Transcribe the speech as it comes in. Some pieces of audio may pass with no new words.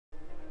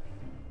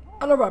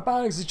Hello right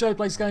bags, it's Jade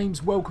Plays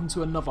Games. Welcome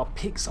to another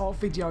Pixark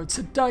video.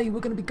 Today we're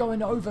going to be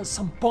going over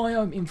some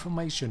biome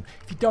information.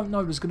 If you don't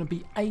know, there's going to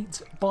be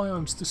 8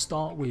 biomes to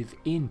start with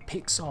in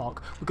Pixark.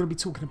 We're going to be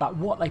talking about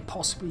what they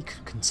possibly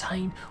could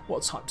contain,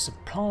 what types of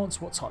plants,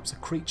 what types of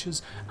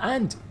creatures,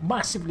 and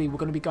massively we're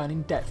going to be going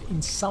in depth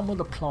in some of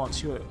the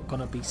plants you're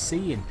going to be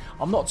seeing.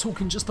 I'm not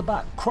talking just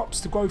about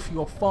crops to grow for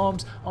your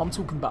farms, I'm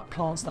talking about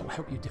plants that will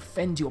help you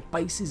defend your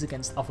bases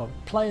against other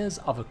players,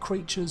 other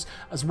creatures,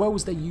 as well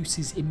as their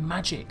uses in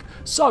magic.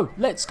 So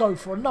let's go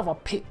for another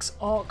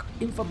Pixark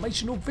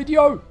informational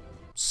video.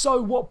 So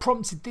what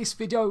prompted this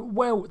video?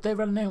 Well, they've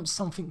announced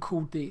something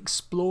called the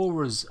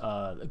Explorer's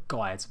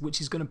Guide, which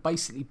is going to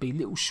basically be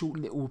short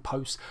little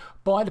posts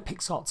by the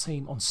Pixark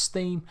team on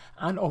Steam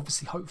and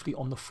obviously hopefully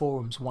on the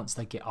forums once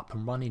they get up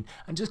and running,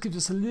 and just gives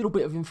us a little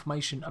bit of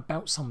information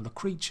about some of the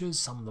creatures,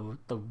 some of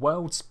the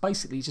worlds,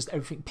 basically just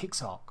everything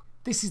Pixark.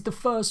 This is the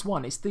first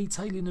one. It's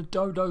detailing a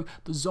dodo,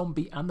 the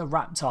zombie and the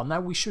raptor.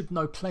 Now we should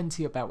know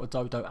plenty about a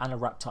dodo and a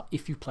raptor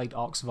if you played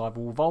Ark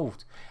Survival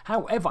Evolved.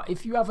 However,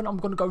 if you haven't, I'm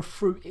going to go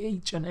through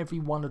each and every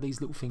one of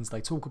these little things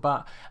they talk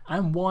about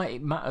and why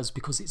it matters,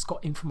 because it's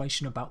got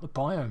information about the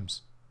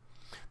biomes.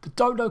 The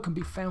dodo can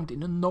be found in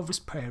the novice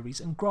prairies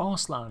and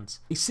grasslands.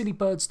 These silly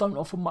birds don't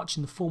offer much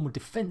in the form of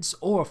defense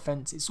or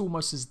offense. It's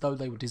almost as though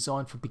they were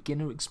designed for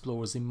beginner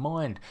explorers in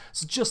mind.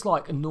 So just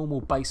like a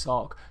normal base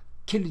Ark,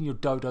 killing your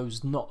dodo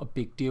is not a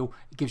big deal.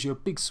 It gives you a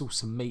big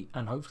source of meat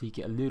and hopefully you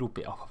get a little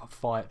bit of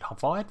hide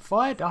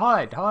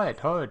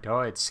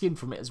skin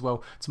from it as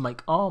well to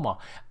make armor.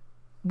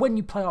 When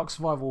you play Ark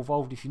Survival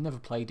Evolved, if you've never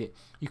played it,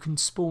 you can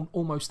spawn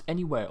almost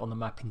anywhere on the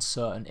map in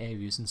certain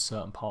areas and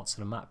certain parts of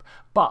the map.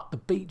 But the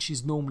beach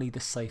is normally the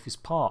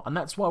safest part, and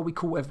that's why we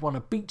call everyone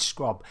a beach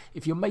scrub.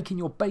 If you're making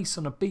your base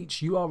on a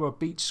beach, you are a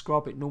beach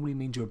scrub. It normally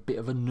means you're a bit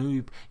of a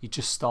noob. You're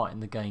just starting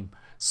the game.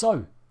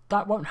 So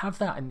that won't have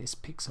that in this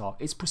Pixark.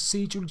 It's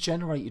procedurally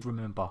generated,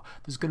 remember.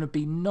 There's going to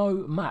be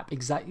no map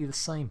exactly the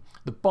same.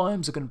 The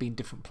biomes are going to be in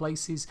different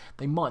places.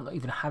 They might not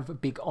even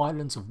have big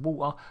islands of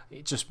water.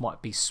 It just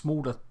might be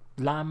smaller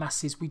land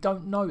masses. We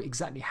don't know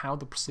exactly how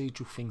the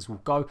procedural things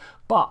will go,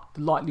 but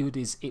the likelihood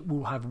is it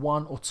will have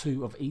 1 or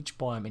 2 of each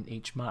biome in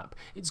each map.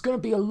 It's going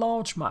to be a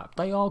large map.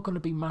 They are going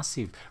to be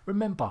massive.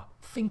 Remember,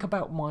 think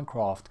about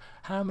Minecraft.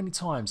 How many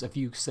times have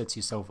you said to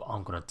yourself,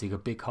 I'm going to dig a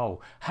big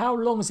hole? How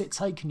long has it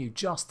taken you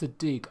just to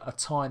dig a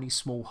tiny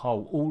small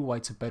hole all the way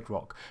to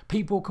bedrock?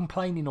 People are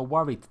complaining or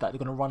worried that they're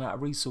going to run out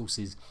of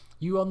resources.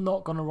 You are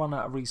not going to run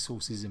out of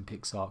resources in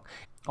Pixark.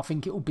 I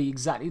think it will be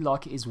exactly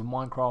like it is with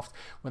Minecraft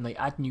when they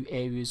add new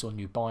areas or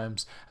new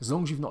biomes. As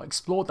long as you've not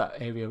explored that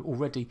area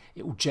already,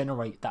 it will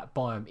generate that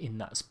biome in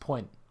that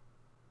point.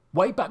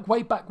 Way back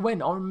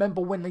when, I remember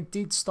when they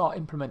did start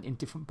implementing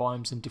different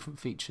biomes and different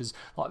features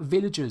like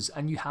villagers,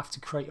 and you have to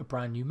create a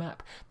brand new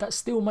map. That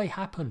still may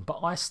happen,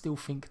 but I still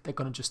think they're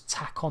going to just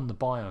tack on the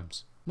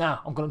biomes.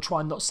 Now, I'm going to try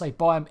and not say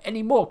biome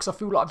anymore because I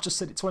feel like I've just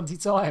said it 20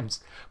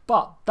 times.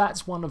 But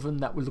that's one of them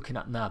that we're looking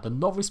at now. The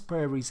novice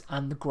prairies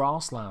and the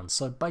grasslands.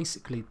 So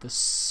basically the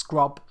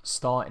scrub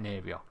starting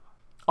area.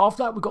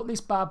 After that, we've got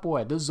this bad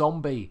boy, the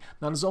zombie.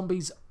 Now, the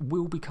zombies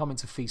will be coming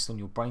to feast on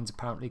your brains,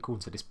 apparently,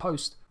 according to this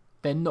post.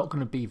 They're not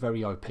going to be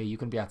very OP. You're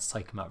going to be able to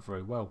take them out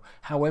very well.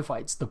 However,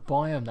 it's the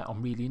biome that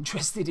I'm really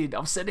interested in.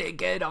 I've said it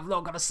again. I'm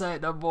not going to say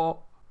it no more.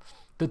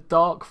 The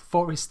dark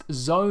forest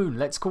zone.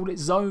 Let's call it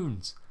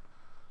zones.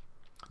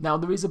 Now,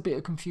 there is a bit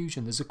of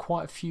confusion. There's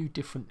quite a few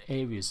different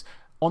areas.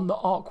 On the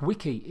Ark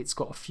Wiki, it's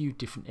got a few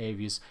different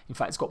areas. In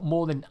fact, it's got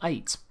more than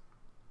 8.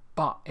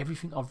 But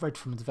everything I've read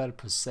from the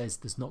developers says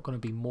there's not going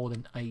to be more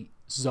than 8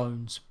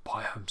 zones,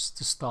 biomes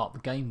to start the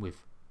game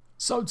with.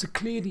 So to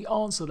clearly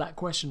answer that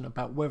question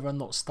about whether or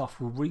not stuff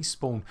will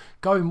respawn,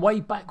 going way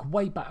back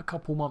a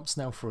couple months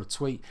now for a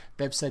tweet,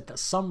 they've said that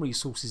some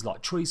resources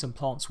like trees and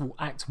plants will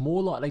act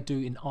more like they do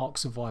in Ark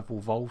Survival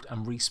Evolved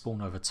and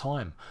respawn over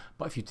time.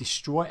 But if you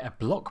destroy a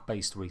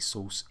block-based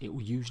resource, it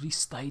will usually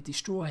stay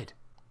destroyed.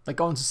 They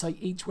go on to say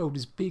each world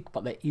is big,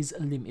 but there is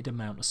a limited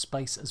amount of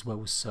space as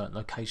well as certain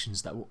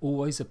locations that will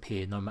always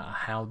appear no matter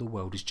how the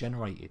world is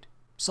generated.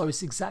 So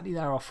it's exactly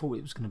there I thought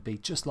it was going to be.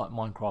 Just like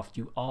Minecraft,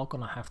 you are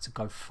going to have to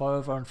go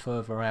further and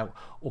further out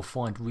or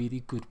find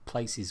really good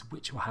places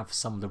which will have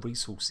some of the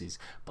resources.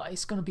 But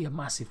it's going to be a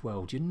massive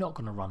world. You're not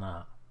going to run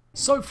out.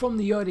 So from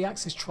the early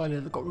access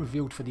trailer that got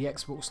revealed for the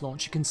Xbox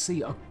launch, you can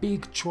see a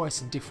big choice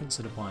and difference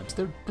of the biomes.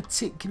 There are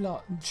particular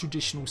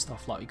traditional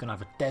stuff like you're going to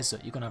have a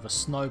desert, you're going to have a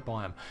snow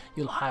biome,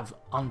 you'll have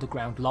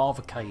underground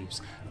lava caves,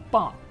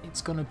 but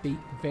it's going to be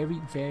very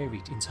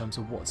varied in terms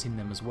of what's in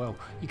them as well.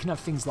 You can have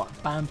things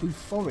like bamboo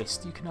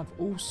forest, you can have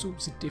all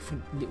sorts of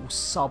different little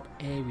sub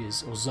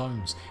areas or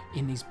zones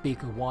in these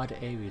bigger, wider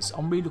areas.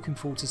 I'm really looking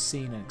forward to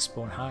seeing and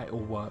exploring how it all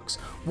works,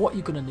 what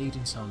you're going to need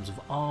in terms of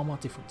armor,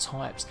 different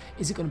types.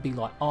 Is it going to be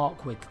like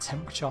with the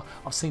temperature?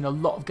 I've seen a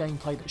lot of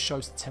gameplay that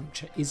shows the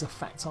temperature is a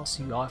factor,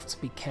 so you have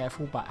to be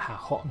careful about how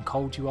hot and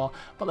cold you are,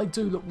 but they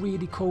do look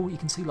really cool. You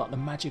can see like the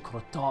magic of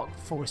a dark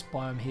forest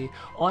biome here.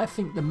 I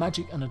think the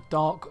magic and a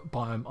dark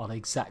biome are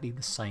exactly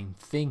the same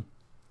thing.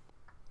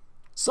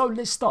 So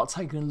let's start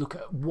taking a look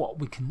at what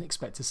we can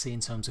expect to see in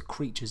terms of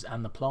creatures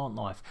and the plant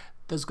life.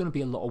 There's going to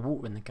be a lot of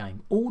water in the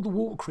game. All the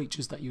water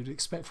creatures that you'd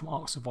expect from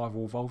Ark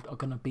Survival Evolved are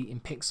going to be in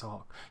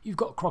Pixark. You've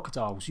got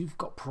crocodiles, you've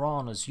got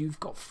piranhas, you've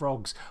got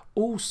frogs,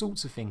 all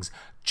sorts of things.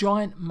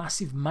 Giant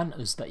massive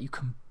mantas that you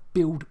can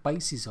build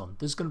bases on.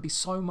 There's going to be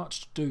so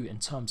much to do in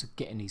terms of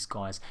getting these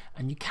guys,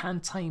 and you can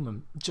tame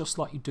them just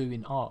like you do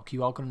in Ark.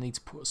 You are going to need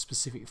to put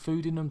specific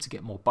food in them to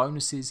get more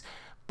bonuses,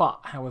 but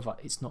however,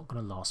 it's not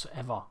going to last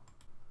forever.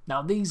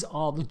 Now these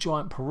are the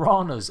giant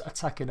piranhas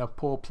attacking a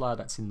poor player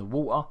that's in the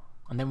water.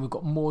 And then we've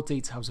got more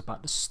details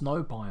about the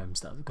snow biomes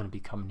that are going to be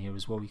coming here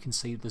as well. You can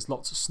see there's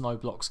lots of snow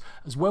blocks,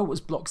 as well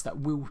as blocks that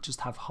will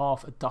just have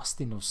half a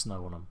dusting of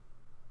snow on them.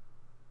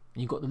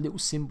 And you've got the little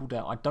symbol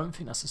there. I don't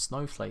think that's a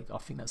snowflake. I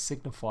think that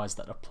signifies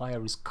that the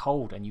player is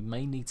cold and you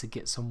may need to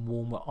get some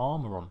warmer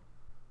armour on.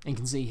 And you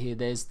can see here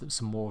there's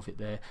some more of it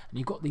there. And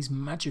you've got these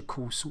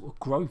magical sort of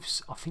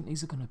growths. I think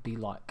these are going to be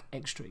like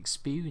extra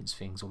experience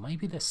things, or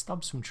maybe they're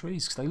stubs from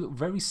trees, because they look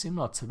very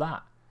similar to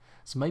that.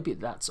 So maybe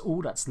that's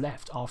all that's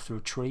left after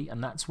a tree,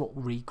 and that's what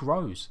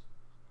regrows.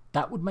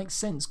 That would make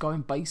sense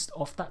going based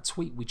off that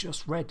tweet we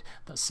just read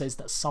that says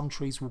that some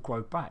trees will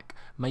grow back.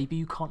 Maybe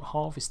you can't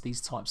harvest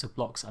these types of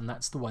blocks, and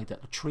that's the way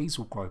that the trees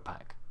will grow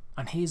back.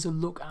 And here's a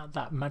look at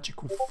that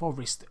magical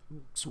forest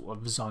sort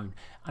of zone,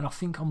 and I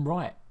think I'm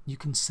right. You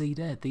can see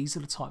there, these are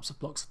the types of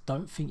blocks I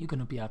don't think you're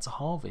going to be able to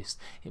harvest.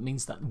 It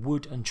means that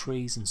wood and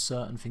trees and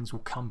certain things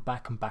will come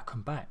back and back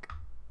and back.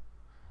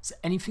 So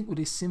anything with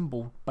this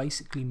symbol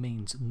basically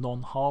means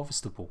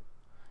non-harvestable.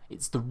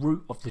 It's the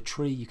root of the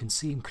tree. You can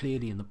see them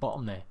clearly in the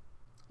bottom there.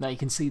 Now you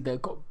can see they've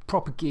got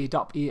proper geared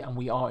up here, and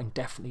we are in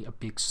definitely a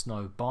big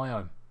snow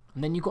biome.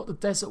 And then you've got the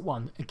desert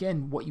one.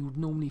 Again, what you would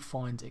normally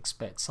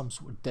expect, some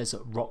sort of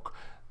desert rock,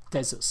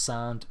 desert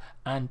sand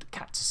and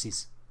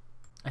cactuses.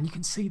 And you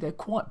can see they're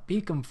quite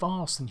big and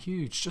vast and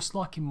huge. Just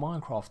like in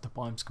Minecraft, the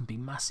biomes can be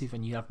massive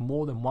and you have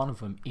more than one of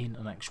them in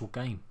an actual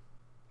game.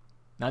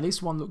 Now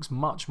this one looks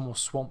much more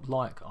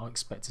swamp-like. I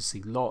expect to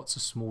see lots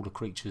of smaller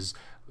creatures,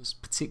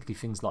 particularly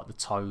things like the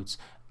toads,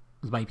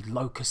 maybe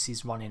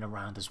locusts running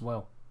around as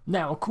well.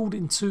 Now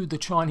according to the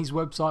Chinese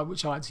website,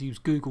 which I had to use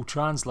Google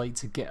Translate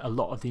to get a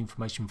lot of the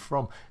information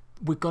from,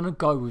 we're going to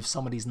go with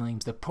some of these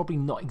names. They're probably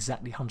not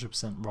exactly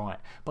 100% right,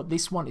 but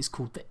this one is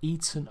called the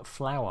Eaten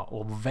Flower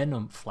or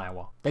Venom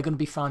Flower. They're going to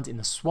be found in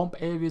the swamp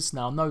areas.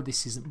 Now I know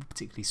this isn't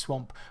particularly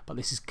swamp, but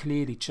this is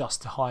clearly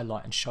just to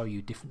highlight and show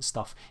you different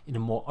stuff in a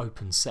more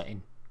open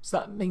setting. So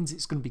that means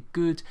it's going to be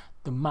good.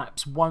 The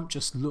maps won't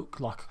just look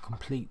like a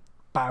complete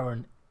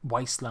barren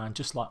wasteland,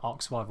 just like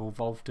Ark Survival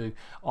Evolved do.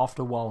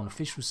 After a while on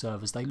official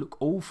servers, they look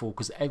awful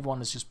because everyone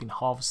has just been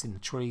harvesting the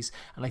trees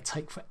and they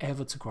take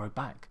forever to grow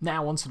back.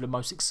 Now onto the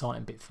most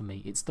exciting bit for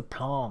me. It's the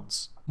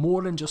plants.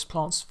 More than just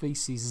plant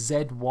species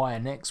Z, Y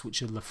and X,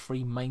 which are the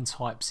three main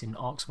types in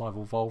Ark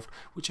Survival Evolved,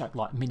 which act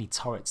like mini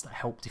turrets that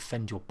help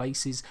defend your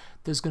bases.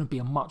 There's going to be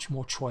a much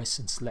more choice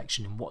and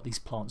selection in what these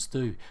plants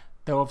do.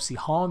 They'll obviously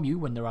harm you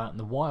when they're out in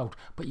the wild,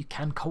 but you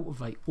can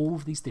cultivate all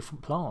of these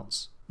different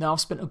plants. Now I've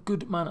spent a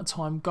good amount of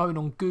time going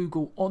on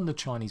Google on the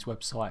Chinese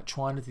website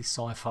trying to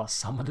decipher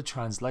some of the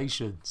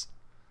translations.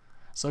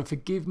 So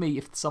forgive me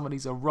if some of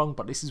these are wrong,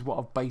 but this is what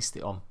I've based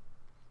it on.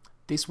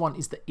 This one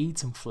is the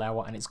Eaten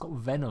Flower and it's got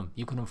venom.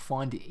 You're going to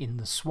find it in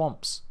the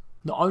swamps.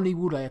 Not only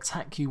will they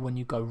attack you when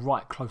you go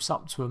right close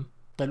up to them,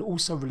 they'll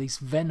also release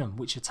venom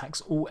which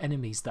attacks all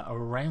enemies that are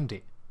around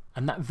it.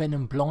 And that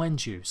venom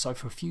blinds you, so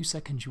for a few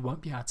seconds you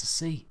won't be able to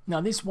see.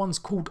 Now this one's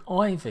called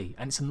Ivy,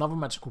 and it's another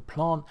magical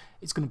plant.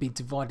 It's going to be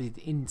divided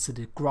into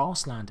the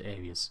grassland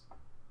areas.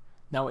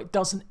 Now it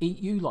doesn't eat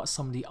you like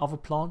some of the other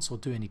plants or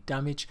do any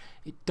damage.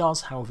 It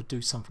does however do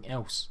something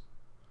else.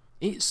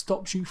 It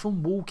stops you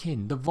from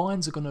walking. The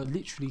vines are going to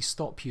literally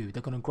stop you.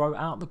 They're going to grow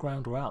out the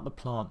ground or out the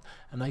plant,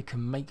 and they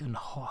can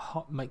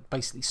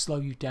basically slow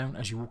you down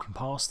as you're walking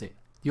past it.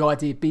 The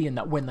idea being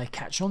that when they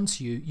catch on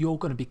to you, you're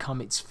going to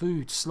become its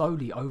food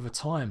slowly over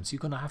time. So you're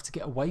going to have to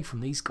get away from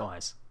these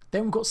guys.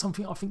 Then we've got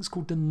something I think is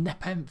called the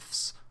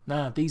Nepenthes.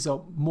 Now these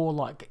are more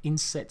like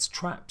insect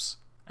traps.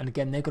 And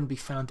again, they're going to be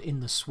found in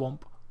the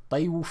swamp.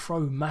 They will throw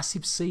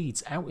massive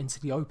seeds out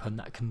into the open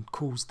that can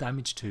cause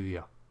damage to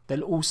you.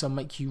 They'll also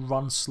make you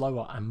run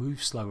slower and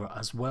move slower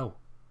as well.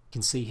 You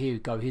can see here we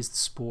go, here's the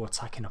spore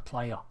attacking a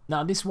player.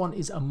 Now this one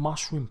is a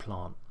mushroom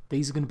plant.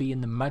 These are going to be in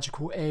the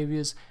magical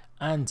areas,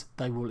 and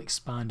they will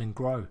expand and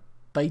grow.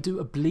 They do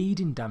a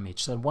bleeding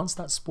damage, so once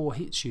that spore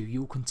hits you,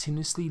 you'll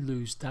continuously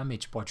lose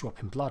damage by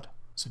dropping blood.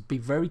 So be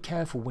very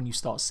careful when you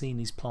start seeing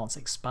these plants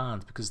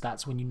expand, because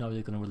that's when you know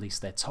they're going to release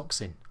their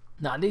toxin.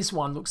 Now this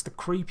one looks the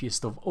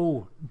creepiest of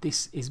all.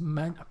 This is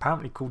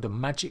apparently called a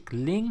magic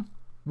ling.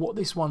 What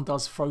this one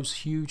does, throws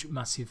huge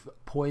massive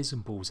poison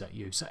balls at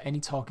you, so any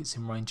targets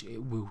in range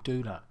it will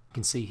do that. You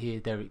can see here,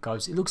 there it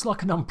goes. It looks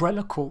like an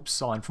Umbrella Corp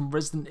sign from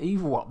Resident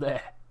Evil up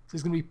there. So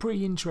it's going to be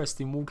pretty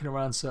interesting walking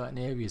around certain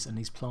areas, and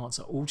these plants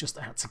are all just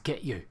out to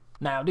get you.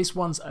 Now this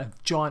one's a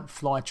giant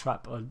fly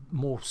trap, a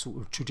more sort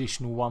of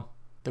traditional one.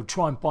 They'll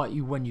try and bite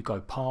you when you go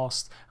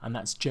past, and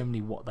that's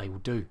generally what they will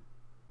do.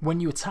 When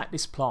you attack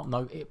this plant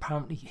though, it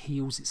apparently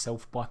heals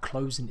itself by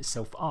closing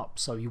itself up,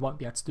 so you won't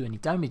be able to do any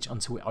damage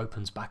until it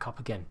opens back up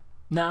again.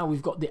 Now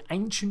we've got the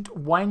ancient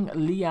Wang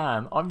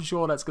Lian. I'm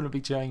sure that's going to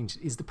be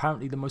changed. Is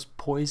apparently the most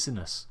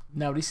poisonous.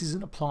 Now this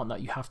isn't a plant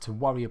that you have to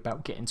worry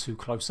about getting too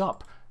close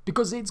up,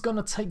 because it's going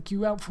to take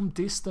you out from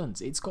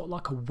distance. It's got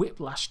like a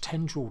whiplash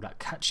tendril that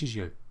catches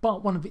you.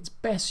 But one of its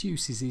best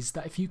uses is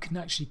that if you can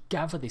actually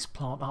gather this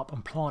plant up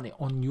and plant it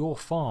on your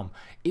farm,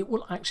 it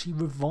will actually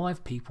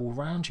revive people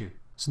around you.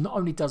 So not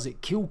only does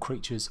it kill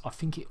creatures, I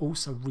think it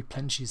also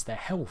replenishes their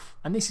health.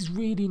 And this is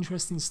really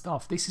interesting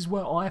stuff. This is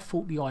where I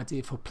thought the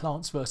idea for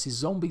Plants vs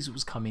Zombies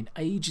was coming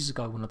ages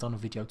ago when I done a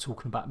video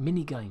talking about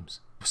mini games.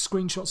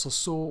 Screenshots I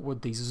saw were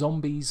these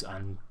zombies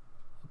and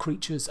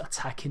creatures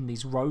attacking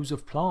these rows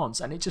of plants,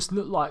 and it just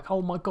looked like,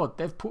 oh my god,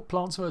 they've put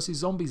Plants vs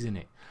Zombies in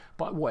it.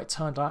 But what it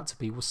turned out to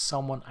be was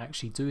someone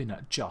actually doing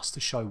that just to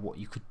show what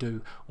you could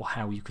do or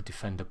how you could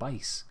defend a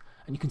base.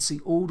 And you can see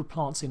all the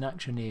plants in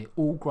action here,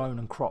 all grown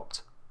and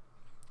cropped.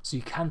 So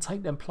you can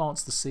take them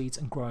plants, the seeds,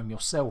 and grow them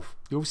yourself.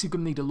 You're obviously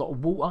going to need a lot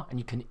of water, and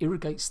you can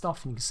irrigate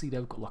stuff, and you can see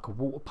they've got like a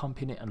water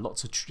pump in it and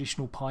lots of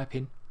traditional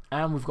piping.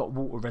 And we've got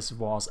water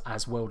reservoirs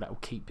as well that will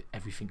keep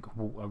everything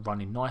water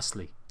running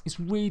nicely. It's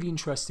really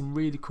interesting,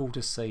 really cool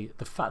to see.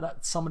 The fact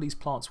that some of these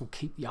plants will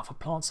keep the other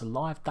plants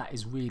alive, that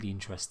is really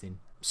interesting.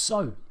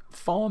 So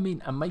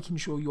farming and making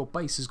sure your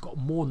base has got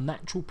more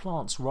natural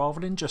plants rather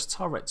than just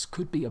turrets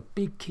could be a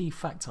big key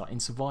factor in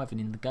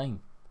surviving in the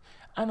game.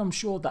 And I'm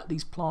sure that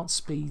these plant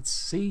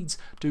seeds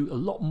do a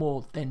lot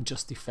more than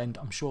just defend.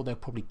 I'm sure they'll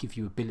probably give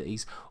you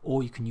abilities,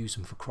 or you can use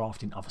them for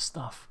crafting other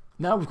stuff.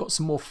 Now we've got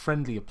some more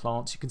friendlier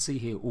plants. You can see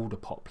here all the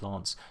pot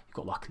plants. You've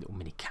got like a little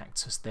mini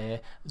cactus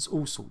there. There's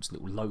all sorts,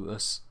 little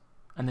lotus.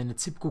 And then the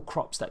typical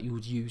crops that you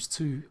would use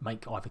to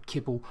make either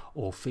kibble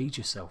or feed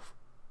yourself.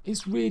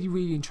 It's really,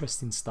 really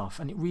interesting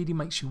stuff, and it really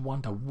makes you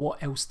wonder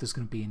what else there's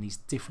going to be in these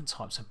different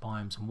types of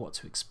biomes and what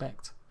to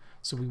expect.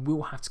 So we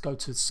will have to go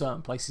to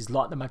certain places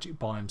like the magic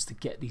biomes to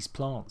get these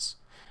plants.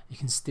 You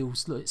can still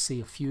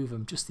see a few of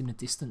them just in the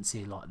distance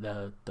here, like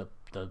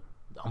the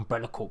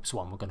umbrella corpse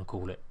one, we're going to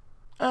call it.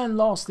 And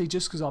lastly,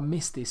 just because I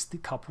missed this a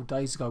couple of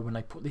days ago when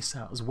they put this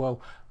out as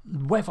well,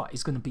 weather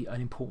is going to be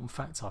an important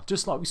factor.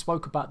 Just like we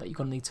spoke about that you're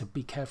going to need to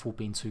be careful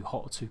being too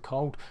hot or too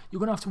cold, you're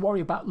going to have to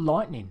worry about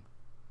lightning.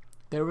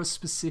 There are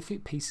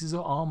specific pieces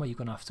of armour you're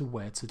going to have to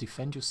wear to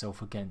defend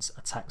yourself against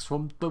attacks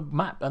from the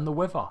map and the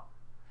weather.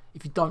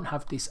 If you don't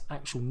have this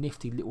actual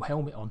nifty little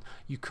helmet on,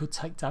 you could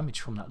take damage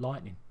from that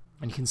lightning.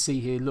 And you can see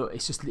here, look,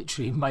 it's just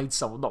literally made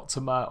someone, knocked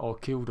them out or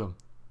killed them.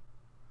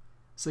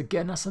 So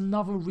again, that's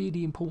another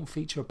really important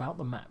feature about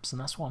the maps, and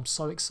that's why I'm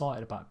so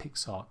excited about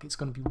Pixark. It's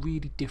going to be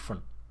really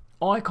different.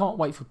 I can't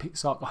wait for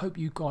Pixark. I hope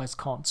you guys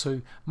can't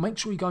too. Make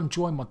sure you go and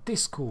join my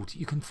Discord.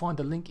 You can find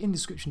a link in the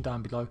description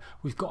down below.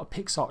 We've got a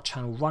Pixark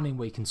channel running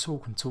where you can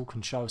talk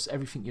and show us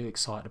everything you're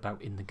excited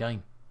about in the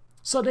game.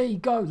 So there you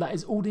go, that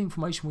is all the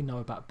information we know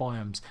about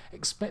biomes.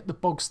 Expect the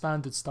bog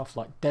standard stuff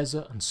like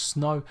desert and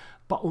snow,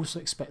 but also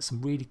expect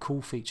some really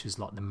cool features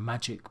like the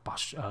magic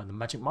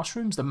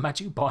mushrooms, the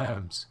magic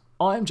biomes.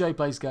 I am Jade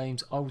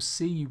Games. I will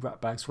see you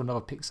ratbags for another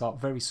Pixark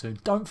very soon.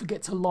 Don't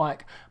forget to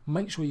like,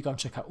 make sure you go and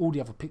check out all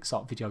the other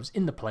Pixark videos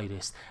in the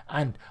playlist,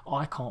 and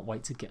I can't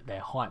wait to get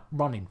their hype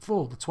running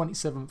for the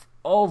 27th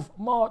of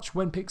March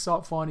when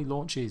Pixark finally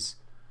launches.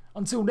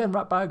 Until then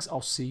ratbags,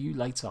 I'll see you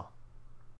later.